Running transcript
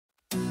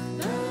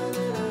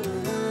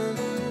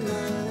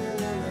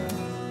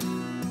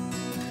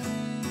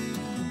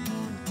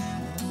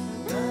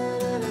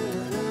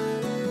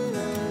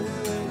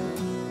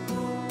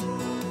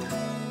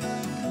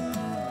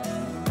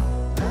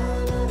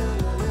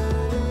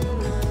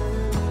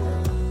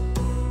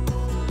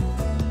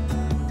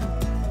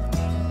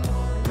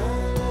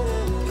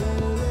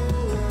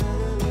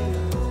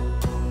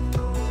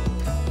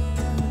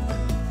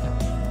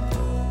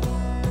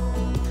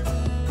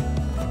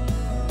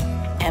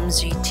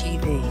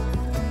MZTV.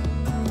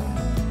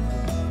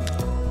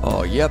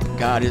 Oh, yep,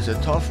 God is a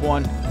tough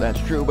one. That's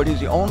true, but he's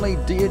the only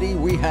deity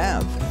we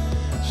have.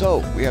 So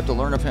we have to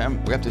learn of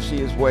him, we have to see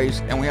his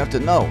ways, and we have to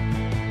know.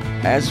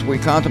 As we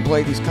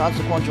contemplate these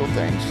consequential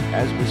things,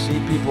 as we see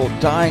people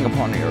dying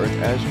upon the earth,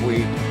 as we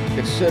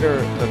consider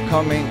the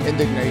coming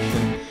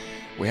indignation,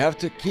 we have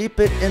to keep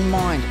it in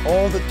mind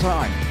all the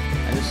time.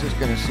 And this is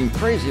going to seem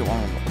crazy what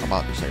I'm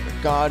about to say, but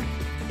God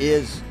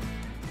is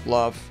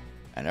love,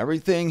 and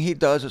everything he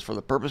does is for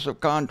the purpose of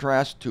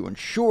contrast to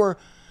ensure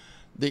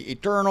the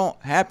eternal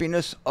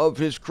happiness of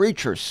his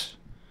creatures.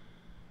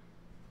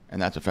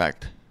 And that's a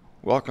fact.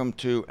 Welcome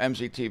to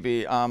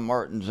MZTV. I'm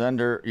Martin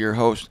Zender, your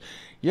host.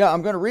 Yeah,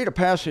 I'm going to read a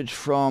passage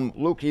from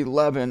Luke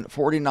 11,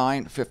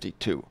 49,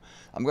 52.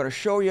 I'm going to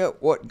show you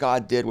what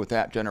God did with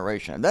that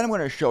generation. And then I'm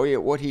going to show you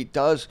what he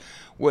does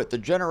with the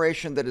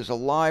generation that is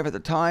alive at the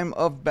time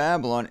of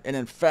Babylon. And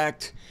in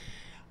fact,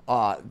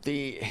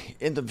 the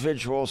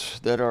individuals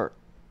that are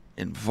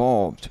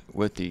involved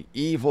with the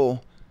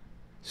evil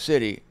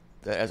city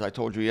that, as I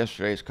told you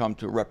yesterday, has come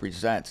to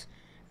represent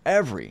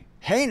every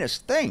heinous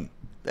thing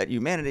that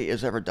humanity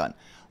has ever done.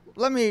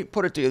 Let me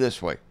put it to you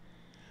this way.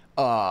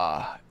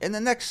 In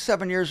the next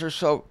 7 years or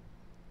so,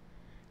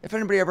 if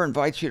anybody ever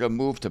invites you to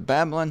move to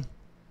Babylon,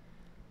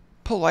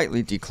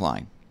 politely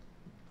decline.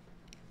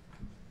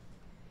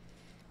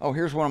 Oh,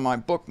 here's one of my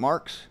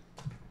bookmarks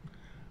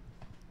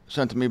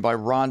sent to me by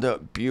Rhonda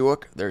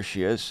Buick. There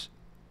she is.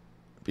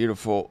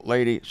 Beautiful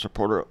lady,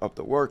 supporter of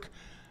the work,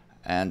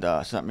 and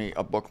sent me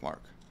a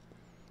bookmark.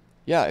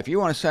 Yeah, if you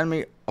want to send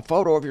me a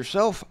photo of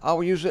yourself,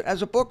 I'll use it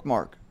as a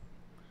bookmark.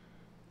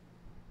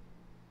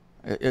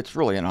 It's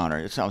really an honor.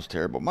 It sounds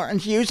terrible.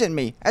 Martin's using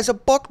me as a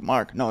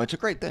bookmark. No, it's a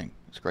great thing.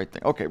 It's a great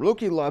thing. Okay,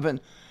 Luke 11,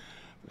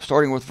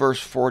 starting with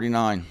verse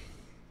 49.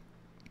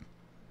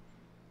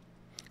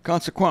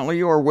 Consequently,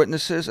 you are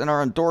witnesses and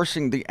are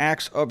endorsing the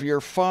acts of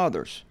your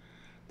fathers.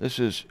 This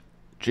is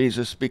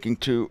Jesus speaking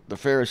to the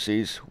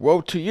Pharisees. Woe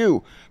to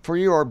you, for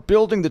you are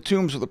building the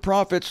tombs of the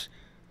prophets,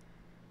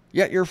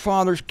 yet your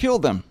fathers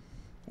killed them.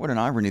 What an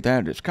irony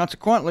that is.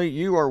 Consequently,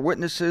 you are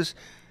witnesses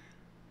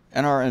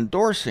and are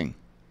endorsing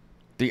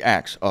the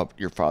acts of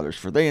your fathers,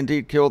 for they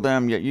indeed killed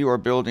them, yet you are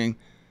building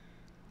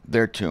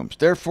their tombs.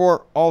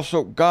 Therefore,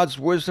 also God's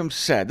wisdom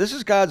said, this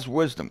is God's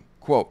wisdom,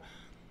 quote,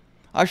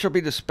 I shall be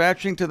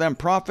dispatching to them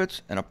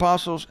prophets and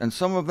apostles, and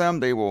some of them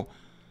they will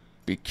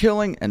be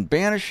killing and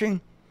banishing,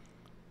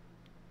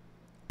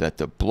 that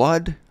the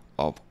blood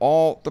of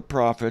all the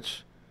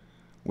prophets,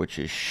 which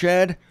is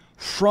shed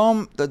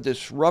from the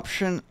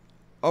disruption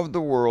of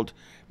the world,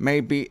 may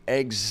be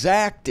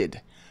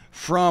exacted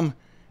from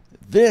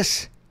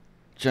this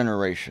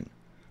generation,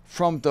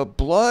 from the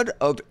blood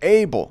of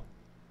Abel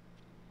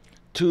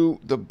to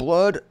the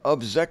blood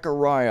of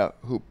Zechariah,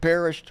 who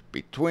perished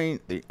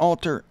between the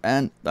altar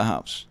and the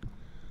house.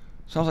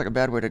 Sounds like a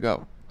bad way to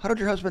go. How did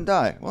your husband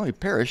die? Well, he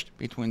perished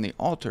between the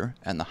altar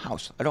and the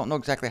house. I don't know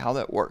exactly how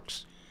that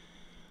works,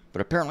 but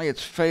apparently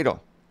it's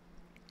fatal.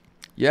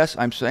 Yes,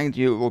 I'm saying to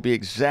you, it will be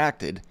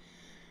exacted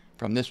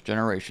from this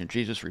generation.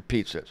 Jesus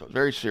repeats it, so it's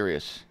very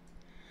serious.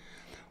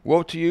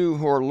 Woe to you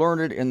who are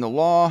learned in the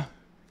law,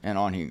 and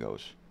on he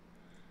goes.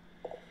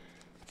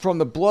 From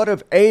the blood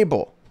of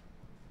Abel.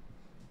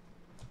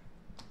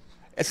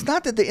 It's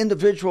not that the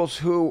individuals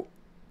who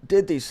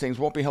did these things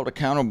won't be held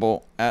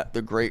accountable at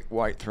the great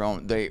white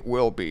throne. They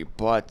will be,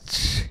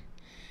 but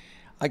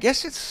I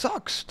guess it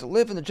sucks to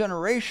live in the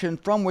generation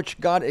from which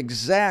God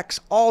exacts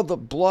all the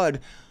blood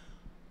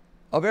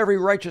of every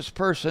righteous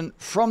person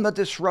from the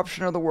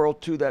disruption of the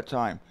world to that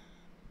time.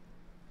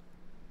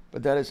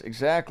 But that is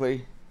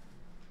exactly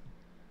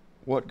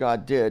what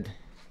God did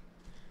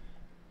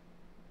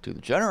to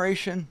the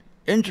generation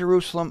in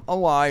Jerusalem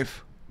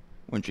alive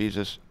when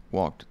Jesus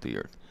walked the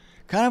earth.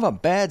 Kind of a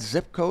bad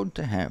zip code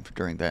to have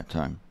during that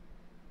time.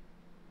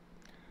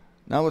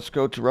 Now let's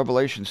go to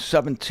Revelation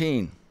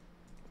 17,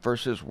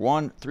 verses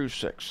 1 through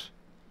 6.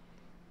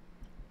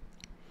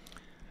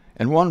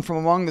 And one from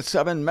among the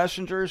 7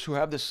 messengers who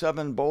have the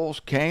 7 bowls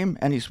came,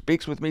 and he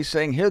speaks with me,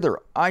 saying, Hither,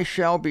 I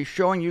shall be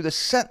showing you the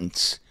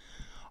sentence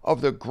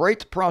of the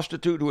great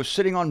prostitute who is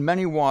sitting on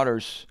many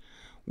waters,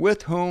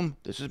 with whom,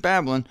 this is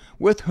Babylon,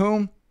 with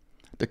whom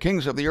the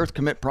kings of the earth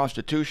commit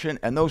prostitution,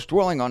 and those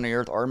dwelling on the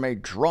earth are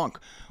made drunk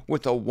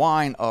with the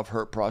wine of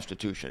her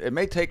prostitution. It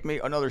may take me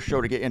another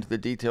show to get into the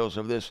details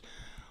of this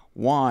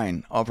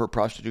wine of her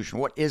prostitution.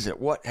 What is it?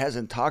 What has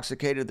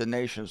intoxicated the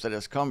nations that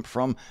has come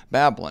from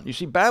Babylon? You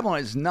see, Babylon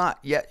is not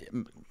yet,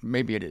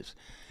 maybe it is,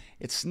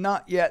 it's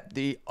not yet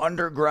the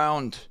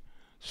underground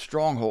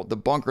stronghold, the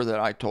bunker that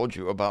I told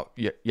you about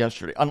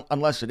yesterday,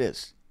 unless it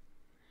is.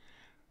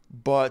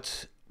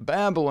 But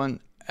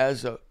Babylon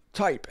as a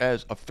type,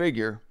 as a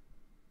figure,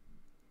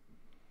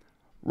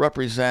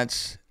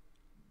 represents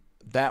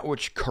that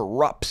which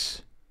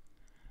corrupts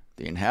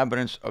the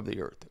inhabitants of the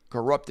earth,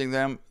 corrupting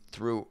them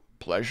through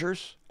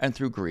pleasures and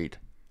through greed.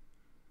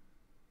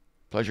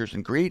 Pleasures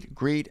and greed,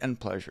 greed and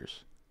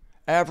pleasures.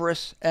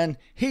 Avarice and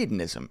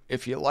hedonism,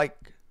 if you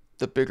like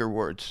the bigger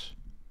words.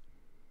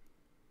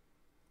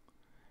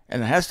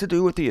 And it has to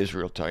do with the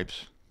Israel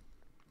types.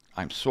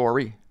 I'm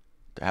sorry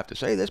to have to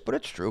say this, but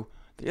it's true.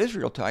 The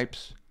Israel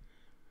types,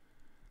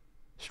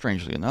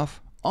 strangely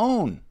enough,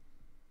 own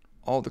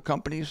all the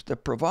companies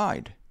that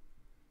provide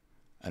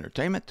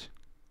entertainment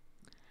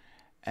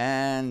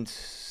and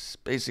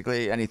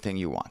basically anything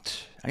you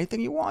want.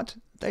 Anything you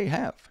want, they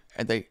have.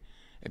 And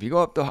if you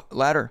go up the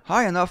ladder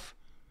high enough,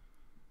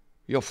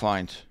 you'll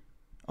find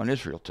an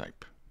Israel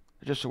type.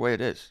 It's just the way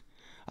it is.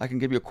 I can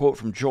give you a quote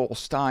from Joel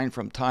Stein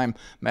from Time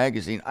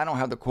magazine. I don't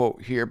have the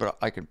quote here, but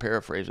I can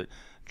paraphrase it.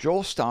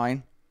 Joel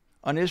Stein,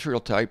 an Israel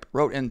type,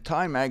 wrote in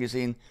Time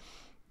magazine,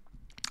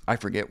 I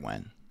forget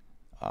when,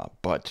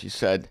 but he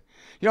said,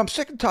 I'm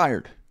sick and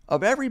tired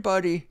of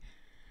everybody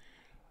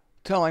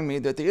telling me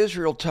that the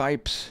Israel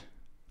types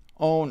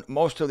own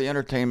most of the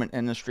entertainment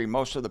industry,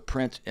 most of the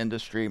print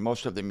industry,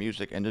 most of the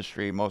music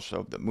industry, most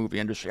of the movie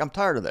industry. I'm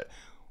tired of that.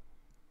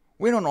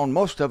 We don't own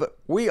most of it.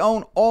 We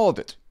own all of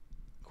it.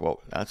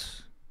 Quote,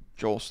 that's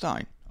Joel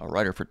Stein, a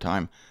writer for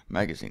Time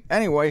magazine.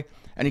 Anyway,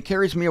 and he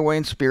carries me away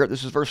in spirit.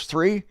 This is verse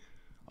 3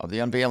 of the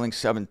Unveiling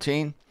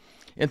 17.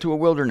 Into a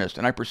wilderness,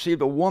 and I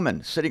perceived a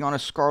woman sitting on a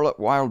scarlet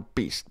wild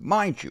beast.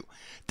 Mind you,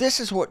 this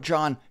is what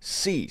John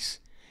sees.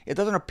 It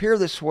doesn't appear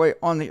this way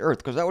on the earth,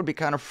 because that would be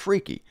kind of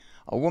freaky.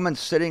 A woman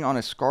sitting on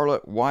a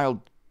scarlet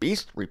wild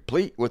beast,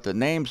 replete with the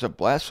names of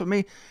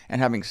blasphemy, and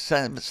having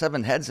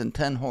 7 heads and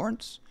 10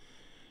 horns.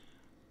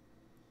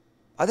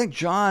 I think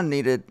John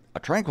needed a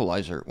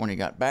tranquilizer when he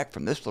got back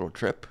from this little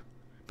trip,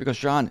 because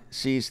John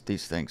sees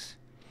these things.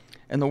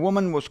 And the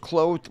woman was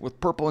clothed with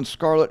purple and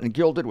scarlet and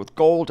gilded with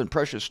gold and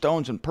precious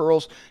stones and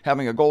pearls,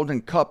 having a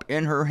golden cup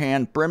in her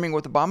hand, brimming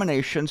with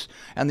abominations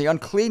and the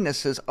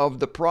uncleannesses of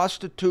the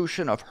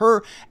prostitution of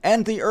her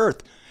and the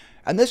earth.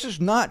 And this is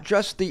not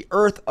just the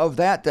earth of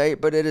that day,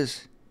 but it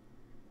is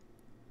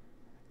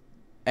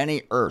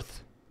any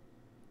earth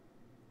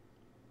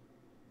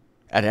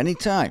at any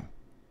time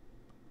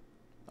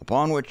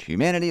upon which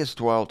humanity has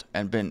dwelt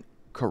and been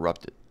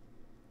corrupted.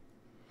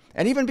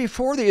 And even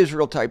before the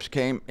Israel types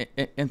came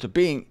into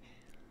being,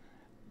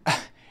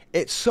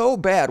 it's so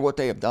bad what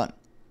they have done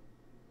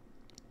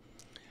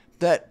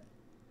that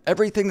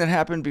everything that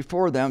happened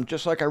before them,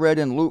 just like I read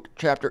in Luke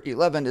chapter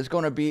 11, is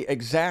going to be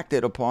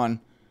exacted upon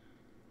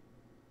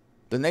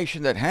the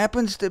nation that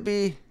happens to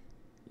be,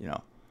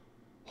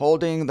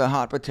 holding the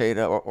hot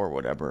potato or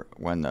whatever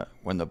when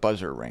the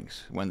buzzer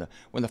rings, when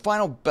the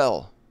final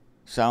bell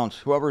sounds.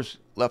 Whoever's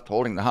left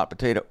holding the hot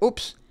potato,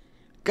 oops.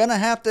 Gonna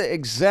have to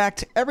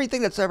exact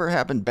everything that's ever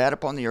happened bad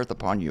upon the earth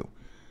upon you.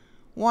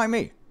 Why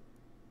me?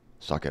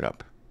 Suck it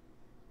up.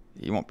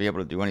 You won't be able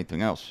to do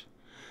anything else.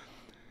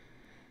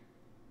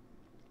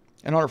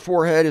 And on her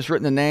forehead is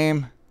written the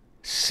name,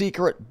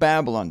 Secret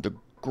Babylon, the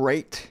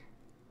Great,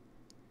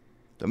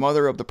 the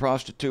mother of the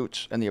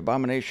prostitutes and the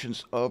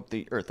abominations of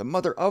the earth. The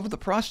mother of the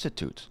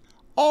prostitutes.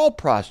 All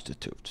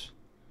prostitutes.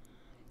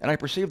 And I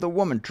perceived the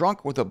woman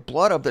drunk with the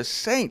blood of the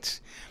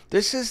saints.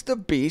 This is the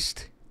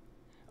beast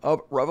of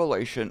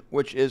Revelation,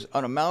 which is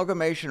an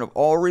amalgamation of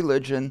all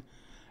religion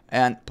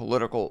and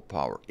political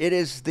power. It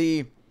is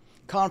the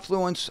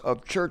confluence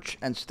of church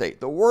and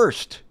state. The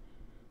worst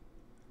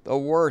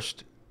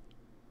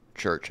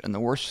church and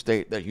the worst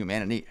state that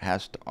humanity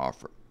has to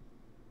offer.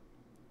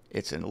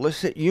 It's an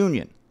illicit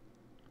union,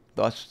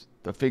 thus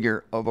the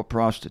figure of a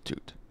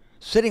prostitute,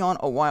 sitting on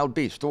a wild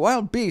beast. The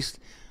wild beast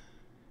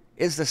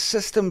is the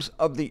systems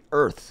of the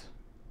earth.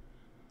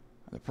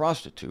 The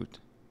prostitute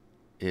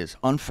is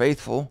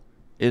unfaithful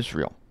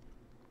Israel,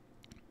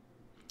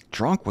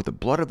 drunk with the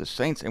blood of the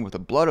saints and with the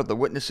blood of the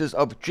witnesses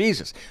of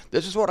Jesus.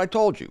 This is what I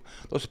told you.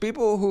 Those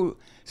people who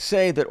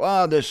say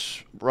that,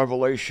 this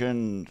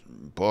Revelation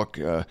book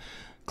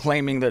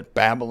claiming that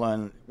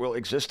Babylon will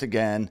exist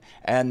again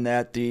and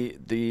that the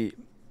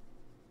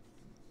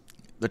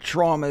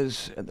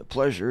traumas and the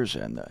pleasures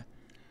and the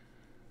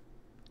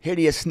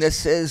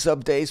hideousnesses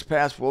of days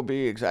past will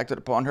be exacted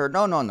upon her.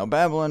 No.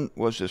 Babylon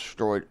was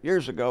destroyed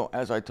years ago,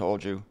 as I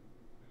told you.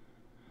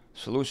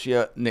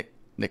 Seleucia,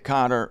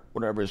 Nicanor,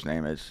 whatever his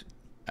name is,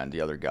 and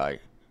the other guy,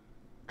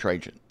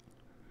 Trajan.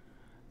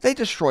 They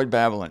destroyed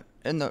Babylon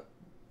in the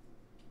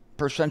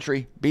 1st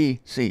century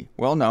BC.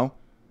 Well, no,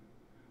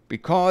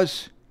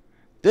 because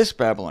this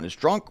Babylon is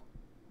drunk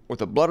with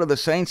the blood of the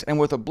saints and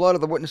with the blood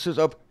of the witnesses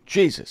of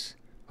Jesus,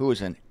 who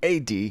is an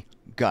AD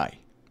guy.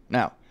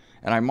 Now,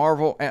 and I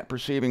marvel at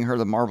perceiving her,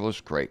 the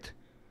marvelous great.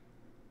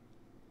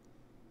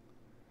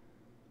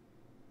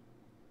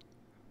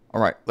 All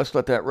right, let's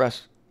let that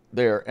rest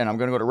there, and I'm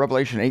going to go to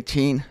Revelation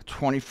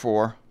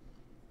 18:24.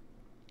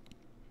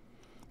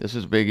 This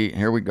is biggie.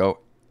 Here we go.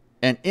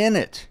 And in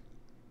it,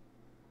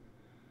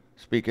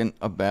 speaking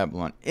of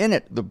Babylon, in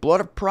it the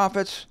blood of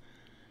prophets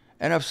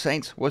and of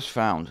saints was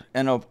found,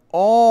 and of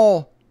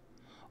all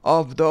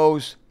of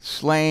those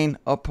slain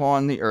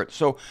upon the earth.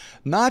 So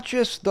not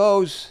just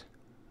those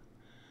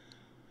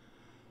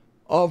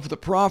of the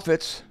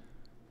prophets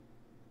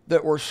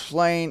that were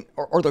slain,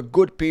 or the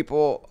good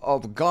people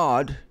of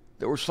God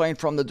that were slain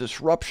from the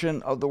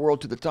disruption of the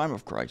world to the time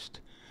of Christ.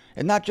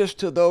 And not just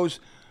to those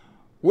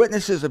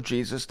witnesses of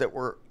Jesus that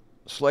were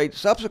slayed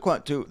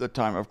subsequent to the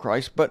time of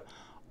Christ, but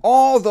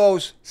all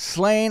those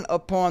slain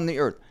upon the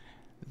earth.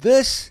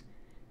 This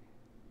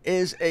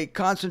is a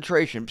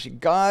concentration. See,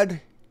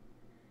 God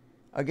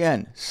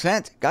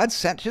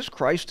sent his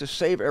Christ to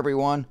save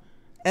everyone,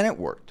 and it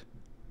worked.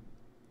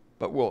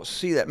 But we'll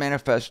see that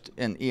manifest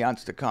in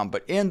eons to come.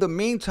 But in the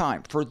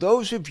meantime, for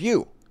those of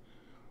you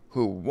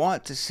who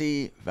want to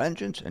see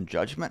vengeance and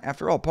judgment,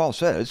 after all, Paul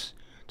says,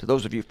 to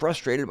those of you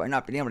frustrated by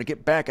not being able to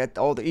get back at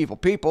all the evil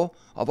people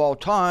of all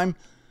time,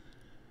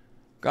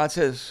 God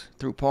says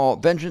through Paul,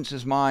 vengeance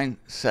is mine,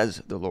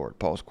 says the Lord.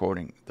 Paul's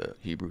quoting the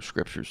Hebrew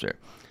scriptures there.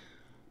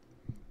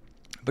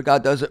 But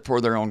God does it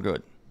for their own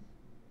good.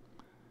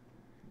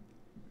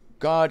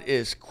 God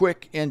is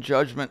quick in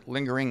judgment,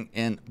 lingering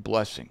in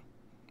blessing.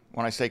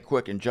 When I say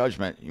quick in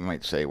judgment, you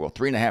might say, well,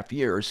 3.5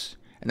 years,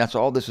 and that's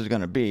all this is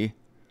going to be.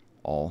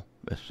 All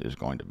this is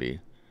going to be.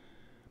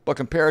 But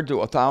compared to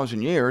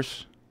 1,000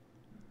 years,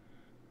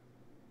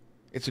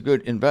 it's a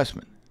good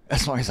investment,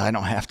 as long as I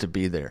don't have to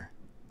be there.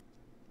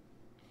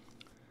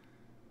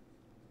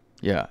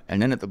 Yeah,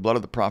 and in it the blood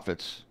of the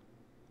prophets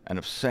and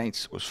of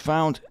saints was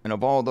found, and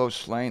of all those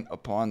slain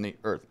upon the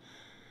earth.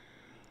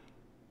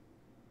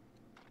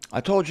 I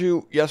told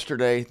you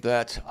yesterday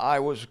that I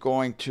was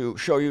going to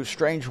show you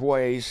strange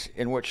ways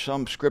in which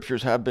some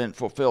scriptures have been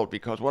fulfilled,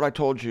 because what I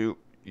told you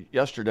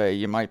yesterday,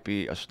 you might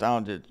be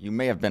astounded, you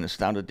may have been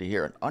astounded to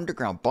hear. An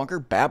underground bunker,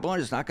 Babylon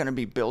is not going to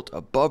be built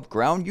above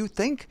ground, you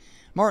think,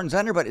 Martin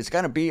Zender, but it's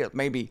going to be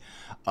maybe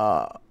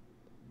a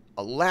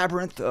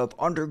labyrinth of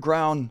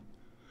underground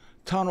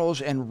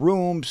tunnels and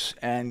rooms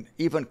and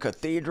even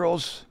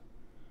cathedrals.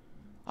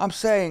 I'm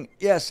saying,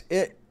 yes,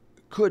 it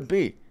could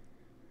be.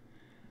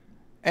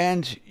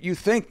 And you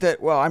think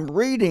that, well, I'm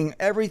reading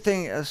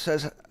everything it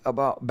says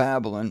about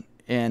Babylon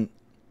in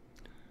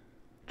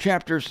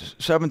chapters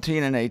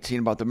 17 and 18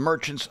 about the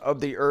merchants of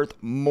the earth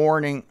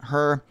mourning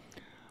her,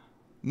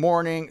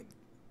 mourning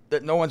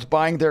that no one's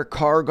buying their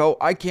cargo.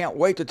 I can't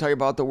wait to tell you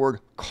about the word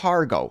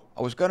cargo.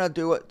 I was going to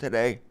do it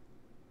today,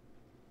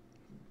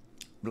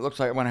 but it looks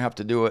like I'm going to have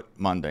to do it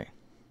Monday.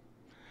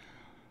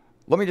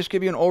 Let me just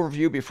give you an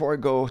overview before I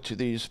go to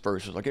these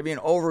verses. I'll give you an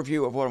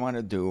overview of what I'm going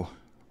to do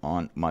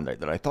on Monday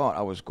that I thought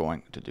I was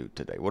going to do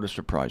today. What a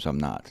surprise, I'm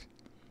not.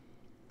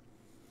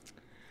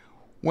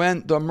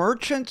 When the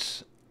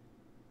merchants,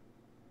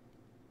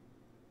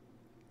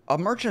 a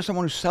merchant is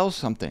someone who sells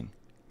something.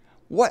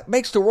 What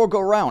makes the world go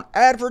round?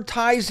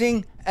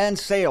 Advertising and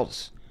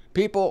sales.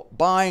 People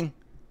buying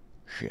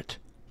shit.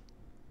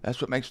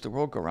 That's what makes the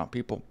world go round.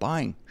 People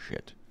buying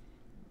shit.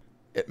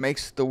 It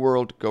makes the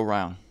world go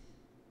round.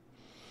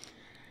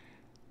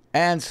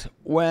 And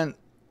when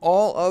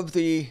all of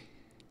the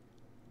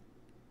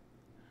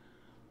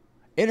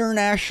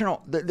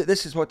international,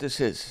 this is what this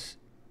is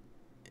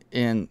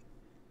in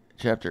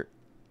chapter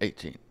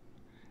 18.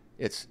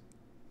 It's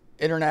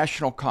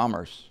international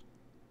commerce.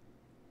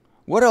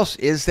 What else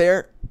is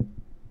there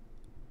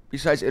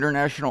besides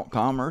international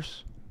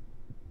commerce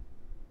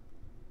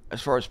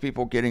as far as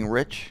people getting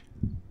rich?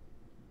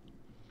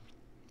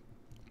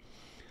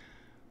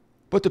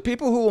 But the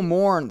people who will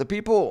mourn, the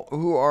people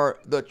who are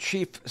the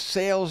chief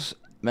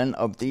salesmen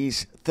of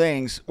these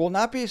things, will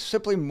not be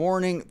simply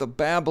mourning the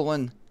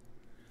Babylon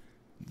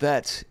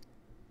that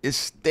is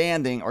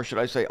standing, or should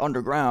I say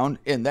underground,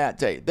 in that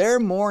day. They're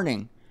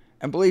mourning,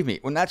 and believe me,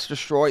 when that's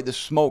destroyed, the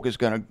smoke is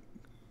going to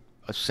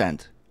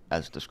ascend,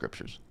 as the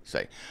scriptures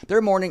say.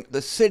 They're mourning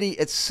the city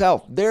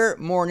itself. They're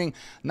mourning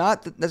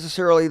not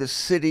necessarily the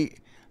city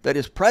that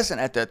is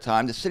present at that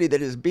time, the city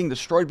that is being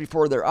destroyed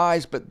before their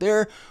eyes, but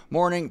they're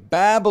mourning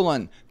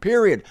Babylon,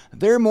 period.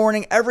 They're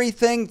mourning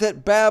everything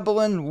that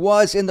Babylon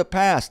was in the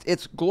past,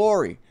 its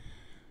glory,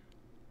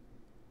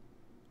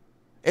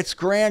 its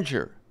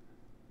grandeur,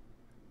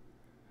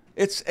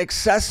 its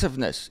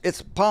excessiveness,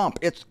 its pomp,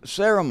 its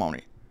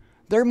ceremony.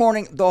 They're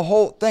mourning the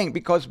whole thing,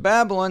 because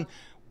Babylon,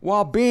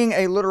 while being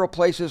a literal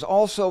place, is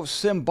also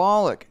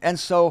symbolic. And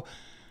so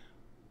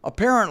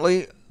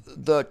apparently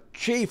the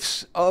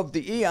chiefs of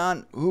the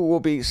eon, who will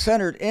be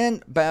centered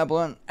in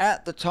Babylon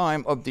at the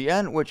time of the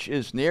end, which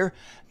is near,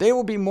 they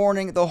will be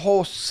mourning the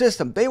whole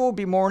system. They will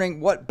be mourning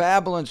what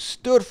Babylon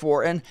stood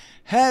for and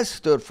has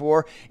stood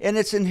for in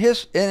its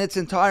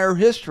entire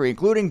history,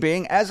 including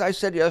being, as I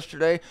said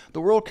yesterday,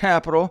 the world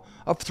capital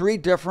of 3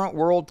 different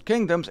world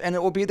kingdoms, and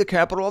it will be the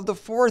capital of the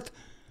 4th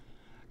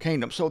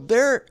kingdom. So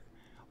they're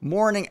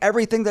mourning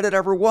everything that it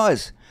ever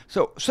was.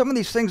 So some of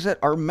these things that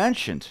are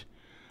mentioned,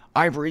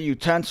 ivory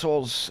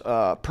utensils,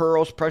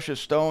 pearls, precious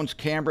stones,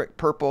 cambric,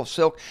 purple,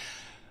 silk.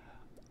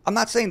 I'm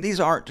not saying these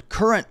aren't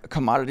current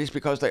commodities,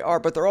 because they are,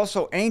 but they're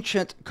also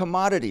ancient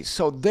commodities.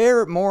 So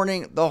they're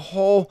mourning the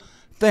whole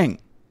thing.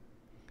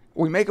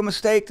 We make a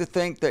mistake to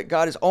think that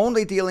God is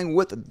only dealing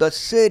with the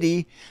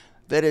city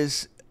that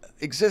is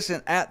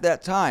existent at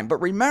that time. But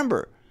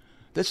remember,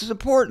 this is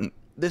important.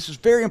 This is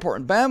very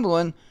important.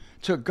 Babylon,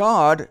 to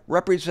God,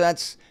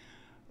 represents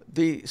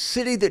the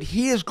city that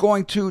he is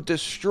going to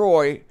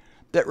destroy,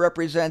 that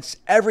represents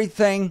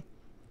everything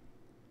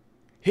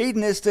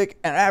hedonistic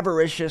and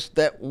avaricious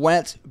that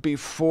went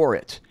before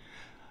it.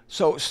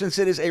 So since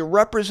it is a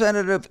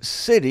representative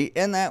city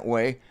in that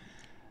way,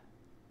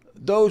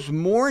 those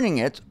mourning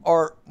it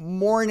are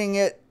mourning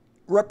it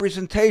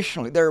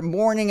representationally. They're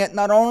mourning it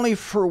not only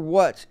for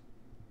what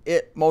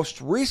it most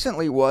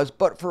recently was,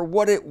 but for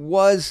what it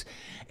was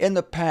in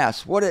the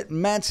past, what it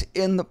meant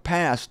in the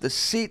past, the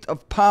seat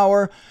of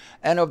power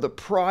and of the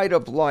pride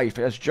of life.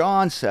 As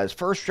John says,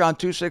 1 John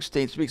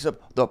 2:16 speaks of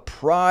the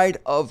pride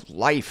of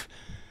life.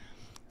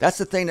 That's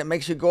the thing that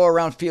makes you go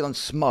around feeling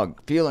smug,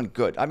 feeling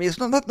good. I mean, there's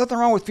nothing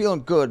wrong with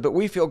feeling good, but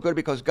we feel good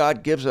because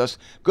God gives us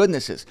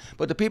goodnesses.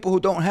 But the people who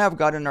don't have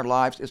God in their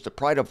lives, it's the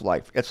pride of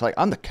life. It's like,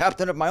 I'm the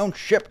captain of my own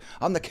ship.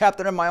 I'm the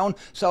captain of my own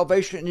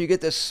salvation. And you get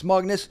this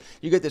smugness.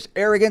 You get this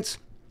arrogance.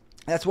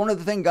 That's one of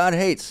the things God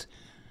hates.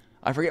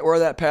 I forget where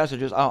that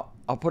passage is. I'll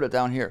put it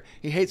down here.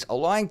 He hates a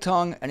lying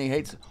tongue and he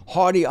hates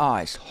haughty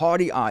eyes.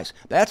 Haughty eyes.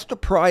 That's the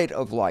pride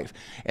of life.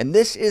 And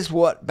this is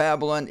what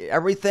Babylon,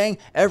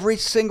 every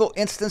single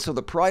instance of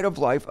the pride of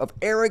life, of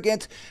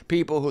arrogant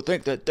people who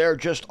think that they're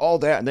just all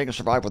that and they can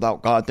survive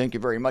without God. Thank you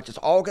very much. It's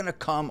all going to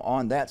come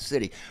on that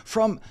city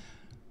from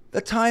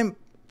the time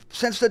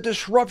since the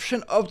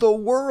disruption of the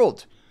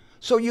world.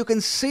 So you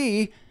can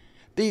see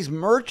these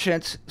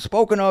merchants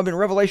spoken of in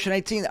Revelation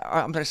 18,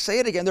 I'm going to say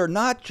it again, they're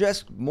not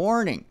just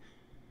mourning.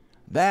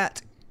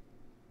 That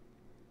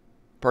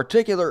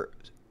particular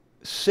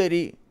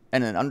city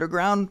and an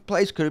underground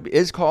place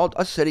is called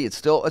a city. It's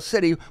still a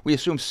city. We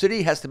assume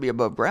city has to be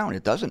above ground.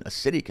 It doesn't. A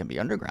city can be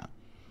underground.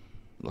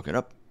 Look it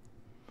up.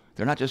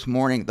 They're not just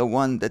mourning the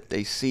one that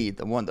they see,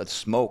 the one that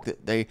smoke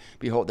that they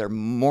behold. They're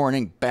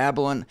mourning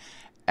Babylon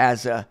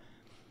as an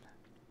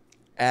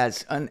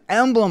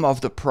emblem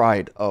of the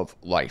pride of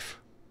life.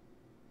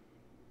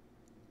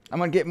 I'm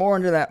going to get more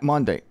into that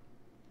Monday.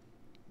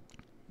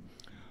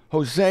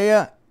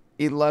 Hosea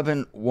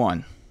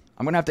 11:1.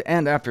 I'm going to have to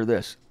end after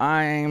this.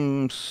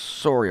 I'm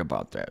sorry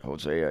about that.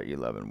 Hosea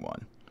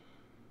 11:1.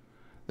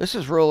 This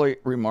is really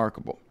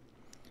remarkable.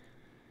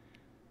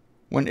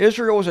 When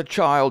Israel was a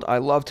child, I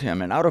loved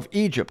him, and out of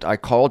Egypt I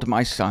called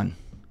my son.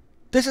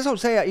 This is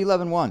Hosea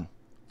 11:1.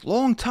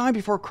 Long time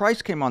before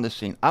Christ came on the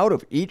scene. Out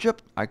of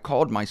Egypt I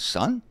called my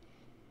son?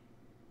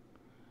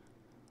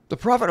 The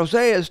prophet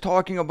Hosea is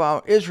talking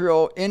about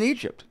Israel in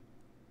Egypt.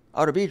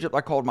 Out of Egypt I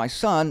called my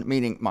son,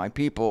 meaning my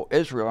people,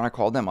 Israel, and I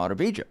called them out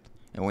of Egypt.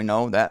 And we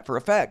know that for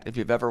a fact if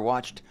you've ever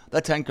watched The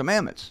Ten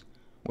Commandments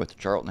with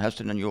Charlton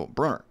Heston and Yul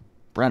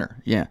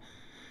Brenner. Yeah.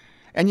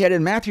 And yet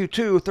in Matthew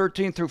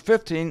 2:13 through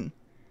 15,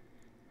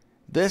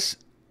 this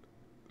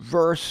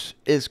verse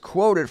is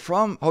quoted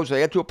from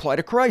Hosea to apply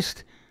to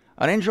Christ.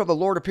 An angel of the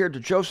Lord appeared to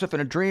Joseph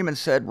in a dream and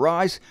said,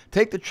 Rise,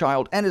 take the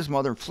child and his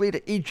mother and flee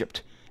to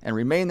Egypt, and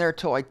remain there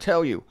till I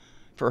tell you,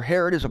 for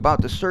Herod is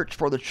about to search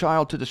for the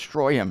child to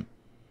destroy him.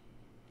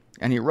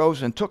 And he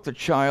rose and took the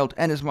child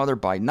and his mother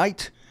by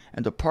night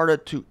and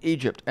departed to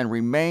Egypt and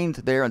remained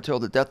there until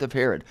the death of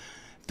Herod.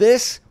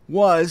 This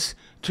was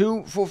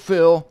to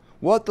fulfill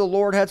what the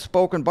Lord had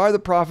spoken by the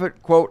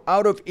prophet, quote,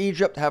 out of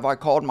Egypt have I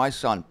called my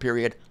son,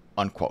 period,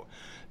 unquote.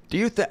 Do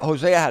you think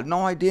Hosea had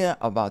no idea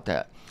about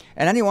that?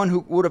 And anyone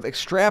who would have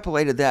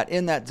extrapolated that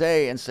in that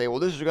day and say, well,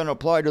 this is going to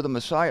apply to the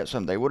Messiah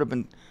someday, would have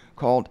been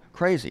called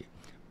crazy.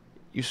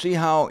 You see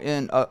how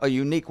in a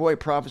unique way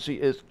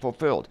prophecy is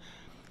fulfilled.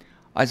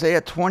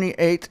 Isaiah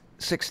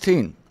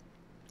 28:16.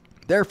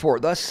 Therefore,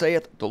 thus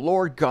saith the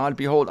Lord God,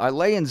 behold, I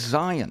lay in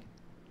Zion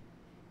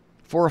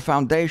for a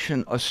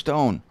foundation a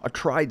stone, a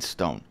tried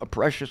stone, a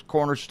precious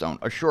cornerstone,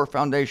 a sure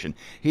foundation.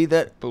 He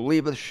that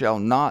believeth shall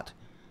not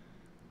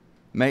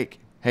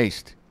make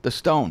haste. The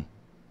stone.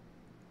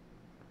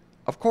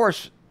 Of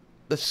course,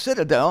 the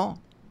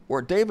citadel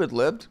where David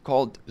lived,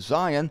 called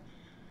Zion,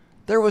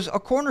 there was a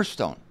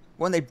cornerstone.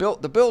 When they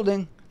built the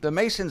building, the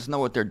masons know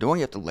what they're doing.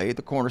 You have to lay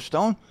the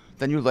cornerstone,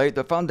 then you lay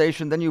the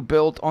foundation, then you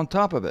build on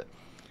top of it.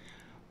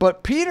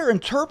 But Peter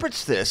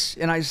interprets this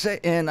in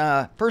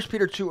 1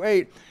 Peter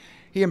 2:8.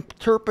 He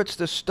interprets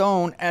the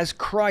stone as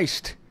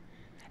Christ.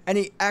 And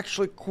he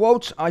actually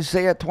quotes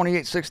Isaiah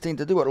 28:16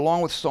 to do it,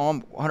 along with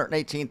Psalm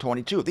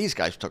 118:22. These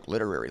guys took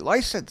literary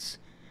license.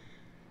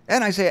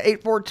 And Isaiah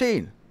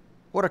 8:14.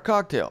 What a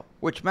cocktail,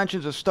 which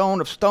mentions a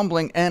stone of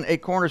stumbling and a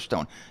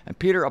cornerstone. And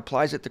Peter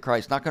applies it to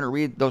Christ. Not going to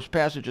read those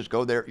passages.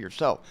 Go there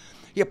yourself.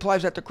 He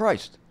applies that to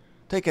Christ.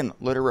 Taking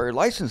literary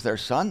license there,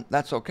 son.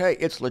 That's okay.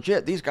 It's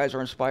legit. These guys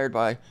are inspired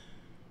by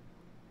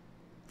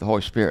the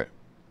Holy Spirit.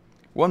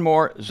 One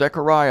more,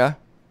 Zechariah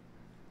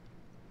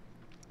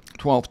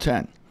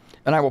 12:10.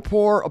 And I will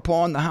pour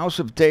upon the house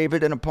of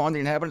David and upon the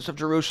inhabitants of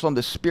Jerusalem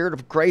the spirit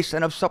of grace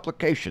and of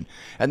supplication.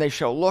 And they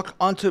shall look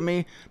unto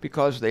me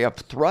because they have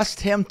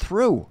thrust him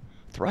through.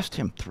 Thrust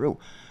him through.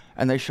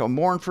 And they shall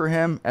mourn for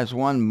him as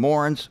one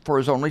mourns for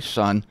his only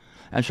son,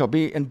 and shall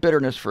be in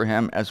bitterness for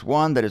him as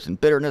one that is in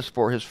bitterness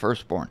for his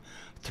firstborn.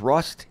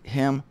 Thrust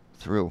him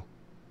through.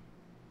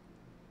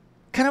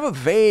 Kind of a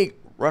vague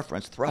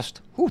reference.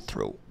 Thrust. Who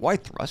through? Why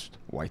thrust?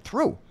 Why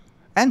through?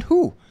 And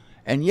who?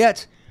 And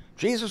yet,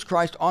 Jesus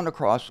Christ on the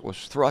cross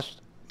was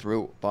thrust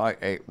through by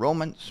a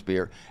Roman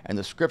spear, and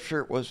the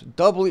scripture was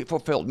doubly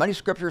fulfilled. Many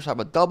scriptures have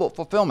a double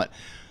fulfillment.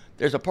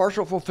 There's a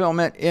partial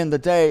fulfillment in the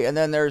day, and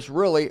then there's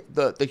really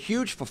the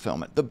huge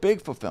fulfillment, the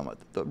big fulfillment,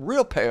 the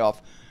real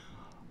payoff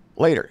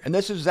later. And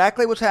this is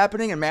exactly what's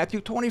happening in Matthew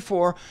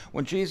 24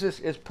 when Jesus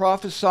is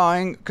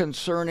prophesying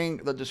concerning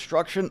the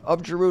destruction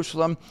of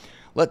Jerusalem.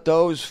 Let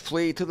those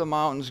flee to the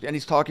mountains. And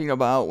he's talking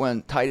about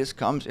when Titus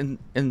comes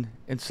in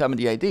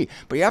 70 AD.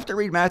 But you have to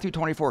read Matthew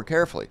 24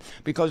 carefully,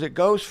 because it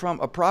goes from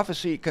a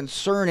prophecy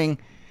concerning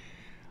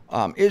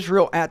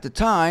Israel at the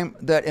time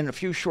that in a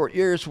few short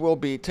years will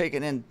be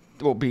taken in,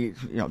 will be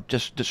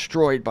just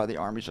destroyed by the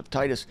armies of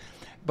Titus.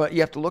 But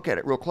you have to look at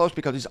it real close,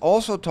 because he's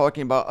also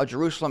talking about a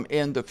Jerusalem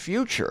in the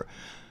future,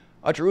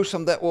 a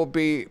Jerusalem that will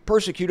be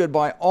persecuted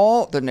by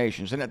all the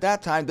nations. And at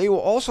that time, they will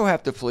also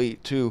have to flee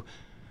to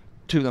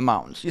the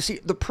mountains. You see,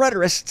 the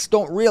preterists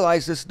don't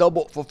realize this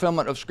double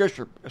fulfillment of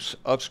Scripture,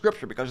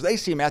 because they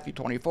see Matthew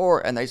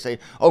 24 and they say,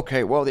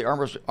 okay, well, the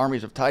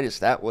armies of Titus,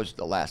 that was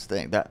the last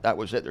thing. That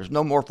was it. There's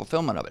no more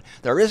fulfillment of it.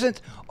 There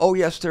isn't? Oh,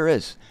 yes, there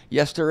is.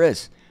 Yes, there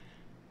is.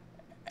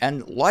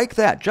 And like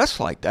that, just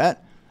like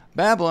that,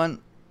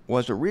 Babylon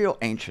was a real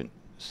ancient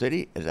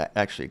city. It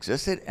actually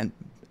existed, and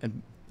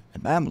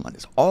Babylon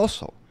is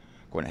also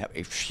going to have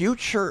a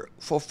future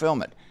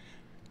fulfillment.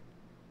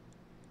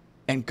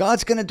 And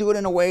God's going to do it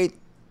in a way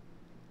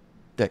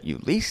that you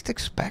least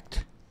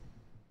expect.